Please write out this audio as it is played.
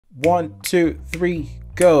1, 2, 3,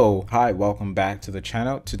 go. Hi, welcome back to the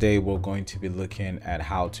channel. Today we're going to be looking at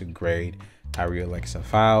how to grade Arri Alexa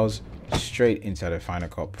files straight inside of Final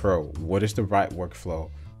Cut Pro. What is the right workflow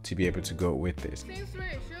to be able to go with this? Scene 3,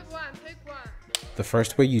 shoot 1, take 1. The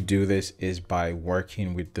first way you do this is by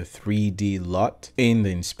working with the 3D LUT in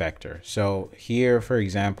the inspector. So here, for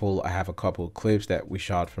example, I have a couple of clips that we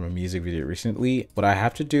shot from a music video recently. What I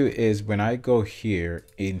have to do is when I go here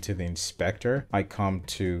into the inspector, I come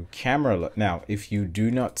to camera LUT. Now, if you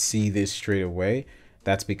do not see this straight away,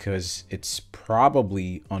 that's because it's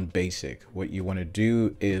probably on basic. What you want to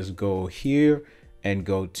do is go here and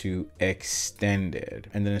go to extended,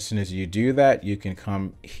 and then as soon as you do that, you can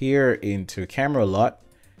come here into camera LUT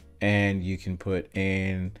and you can put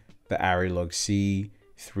in the Arri Log-C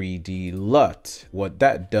 3D LUT. What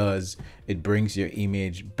that does, it brings your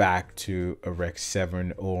image back to a Rec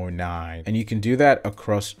 709, and you can do that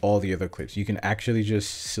across all the other clips. You can actually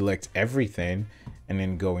just select everything and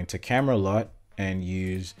then go into camera LUT and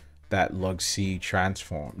use that Log-C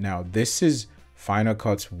transform. Now this is Final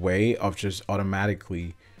Cut's way of just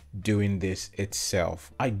automatically doing this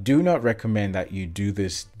itself. I do not recommend that you do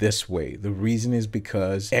this way. The reason is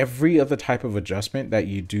because every other type of adjustment that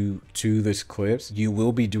you do to this clips, you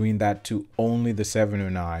will be doing that to only the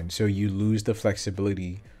 709. So you lose the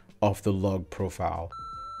flexibility of the log profile.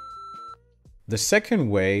 The second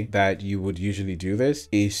way that you would usually do this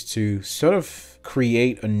is to sort of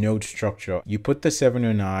create a node structure. You put the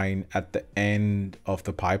 709 at the end of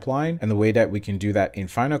the pipeline, and the way that we can do that in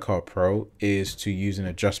Final Cut Pro is to use an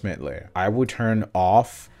adjustment layer. I would turn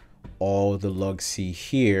off all the Log-C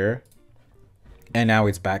here, and now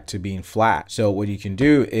it's back to being flat. So what you can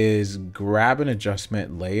do is grab an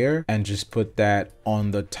adjustment layer and just put that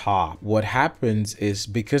on the top. What happens is,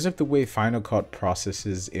 because of the way Final Cut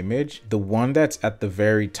processes image, the one that's at the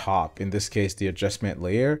very top, in this case the adjustment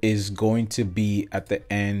layer, is going to be at the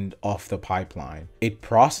end of the pipeline. It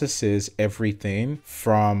processes everything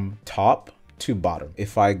from top to bottom.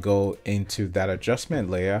 If I go into that adjustment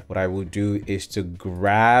layer, what I will do is to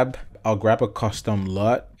I'll grab a custom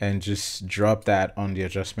LUT and just drop that on the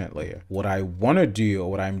adjustment layer. What I want to do, or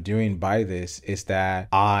what I'm doing by this, is that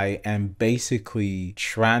I am basically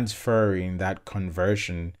transferring that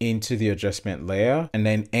conversion into the adjustment layer, and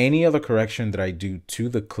then any other correction that I do to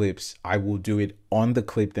the clips, I will do it on the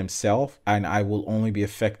clip themselves, and I will only be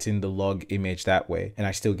affecting the log image that way, and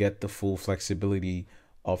I still get the full flexibility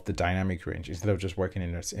of the dynamic range instead of just working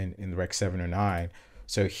in the Rec 709.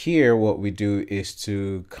 So here what we do is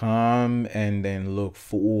to come and then look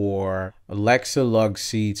for Alexa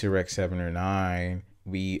Log-C to Rec 709.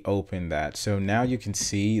 We open that. So now you can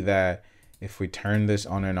see that if we turn this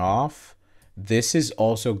on and off, this is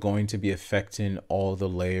also going to be affecting all the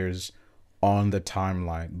layers on the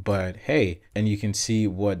timeline. But hey, and you can see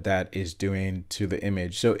what that is doing to the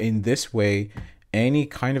image. So in this way, any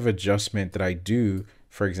kind of adjustment that I do,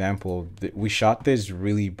 for example, we shot this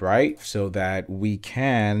really bright so that we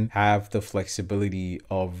can have the flexibility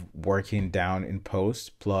of working down in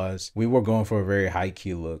post. Plus, we were going for a very high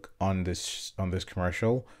key look on this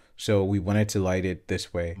commercial, so we wanted to light it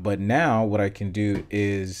this way. But now what I can do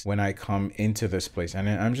is, when I come into this place, and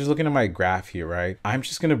I'm just looking at my graph here, right? I'm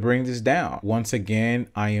just gonna bring this down. Once again,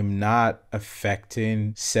 I am not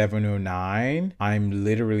affecting 709. I'm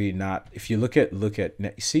literally not. If you look at,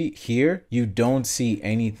 see here, you don't see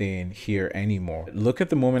anything here anymore. Look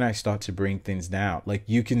at the moment I start to bring things down. Like,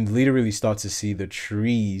 you can literally start to see the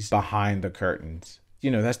trees behind the curtains. You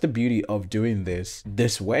know, that's the beauty of doing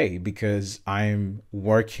this way, because I'm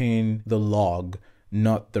working the log,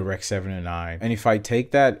 not the Rec 709. And if I take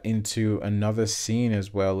that into another scene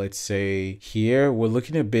as well, let's say here, we're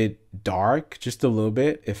looking a bit dark, just a little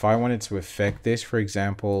bit. If I wanted to affect this, for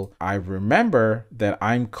example, I remember that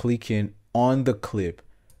I'm clicking on the clip,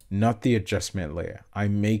 not the adjustment layer.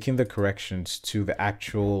 I'm making the corrections to the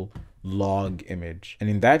actual log image. And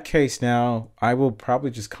in that case, now I will probably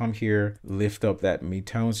just come here, lift up that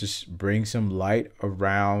midtones, just bring some light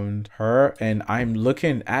around her, and I'm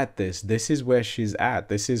looking at this is where she's at.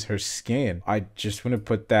 This is her skin. I just want to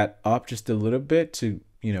put that up just a little bit to,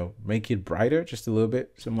 you know, make it brighter just a little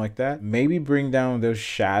bit, something like that. Maybe bring down those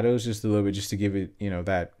shadows just a little bit, just to give it, you know,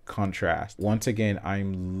 that contrast. Once again,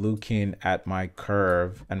 I'm looking at my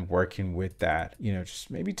curve and working with that, you know,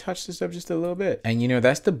 just maybe touch this up just a little bit. And you know,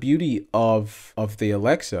 that's the beauty of the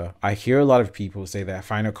Alexa. I hear a lot of people say that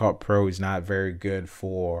Final Cut Pro is not very good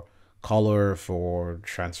for color, for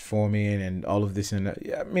transforming and all of this. And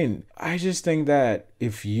I mean, I just think that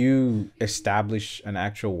if you establish an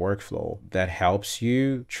actual workflow that helps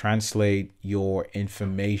you translate your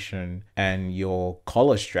information and your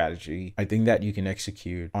color strategy, I think that you can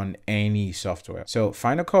execute on any software. So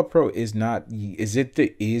Final Cut Pro is it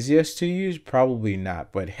the easiest to use? Probably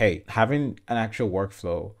not, but hey, having an actual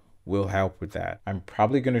workflow will help with that. I'm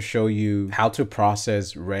probably going to show you how to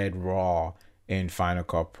process red raw in Final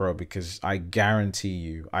Cut Pro, because I guarantee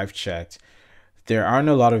you, I've checked, there aren't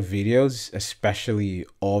a lot of videos, especially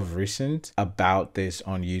of recent, about this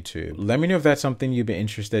on YouTube. Let me know if that's something you'd be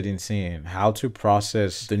interested in seeing, how to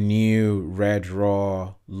process the new red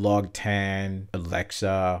raw Log-10,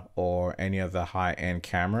 Alexa, or any of the high-end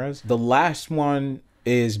cameras. The last one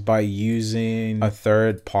is by using a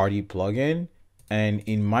third-party plugin. And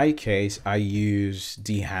in my case, I use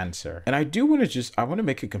Dehancer. And I want to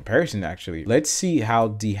make a comparison actually. Let's see how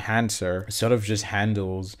Dehancer sort of just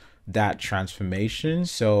handles that transformation.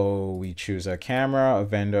 So we choose a camera, a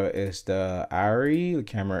vendor is the Arri, the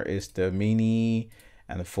camera is the Mini,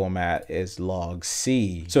 and the format is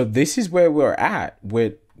log-C. So this is where we're at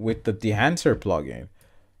with the Dehancer plugin.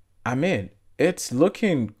 I'm in. It's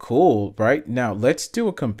looking cool, right? Now let's do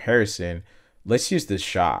a comparison. Let's use this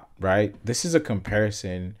shot, right? This is a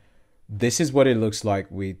comparison. This is what it looks like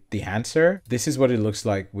with Dehancer. This is what it looks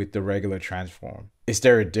like with the regular transform. Is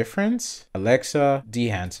there a difference? Alexa,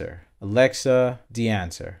 Dehancer. Alexa,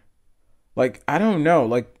 Dehancer. Like, I don't know.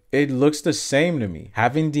 Like, it looks the same to me.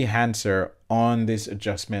 Having Dehancer on this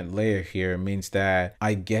adjustment layer here means that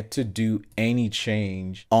I get to do any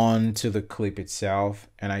change onto the clip itself,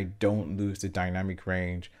 and I don't lose the dynamic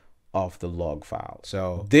range of the log file.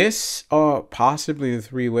 So this are possibly the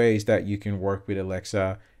 3 ways that you can work with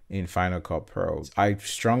Alexa in Final Cut Pro. I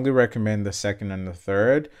strongly recommend the second and the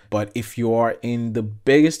third, but if you are in the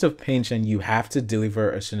biggest of pinch and you have to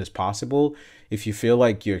deliver as soon as possible, if you feel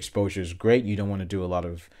like your exposure is great, you don't want to do a lot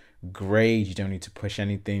of grade, you don't need to push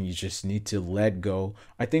anything, you just need to let go,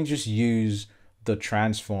 I think just use the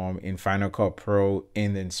transform in Final Cut Pro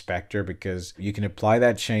in the inspector, because you can apply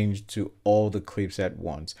that change to all the clips at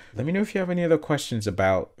once. Let me know if you have any other questions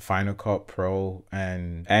about Final Cut Pro,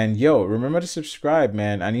 and yo, remember to subscribe,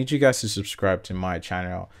 man. I need you guys to subscribe to my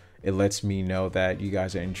channel. It lets me know that you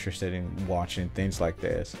guys are interested in watching things like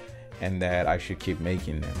this and that I should keep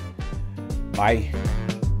making them. Bye.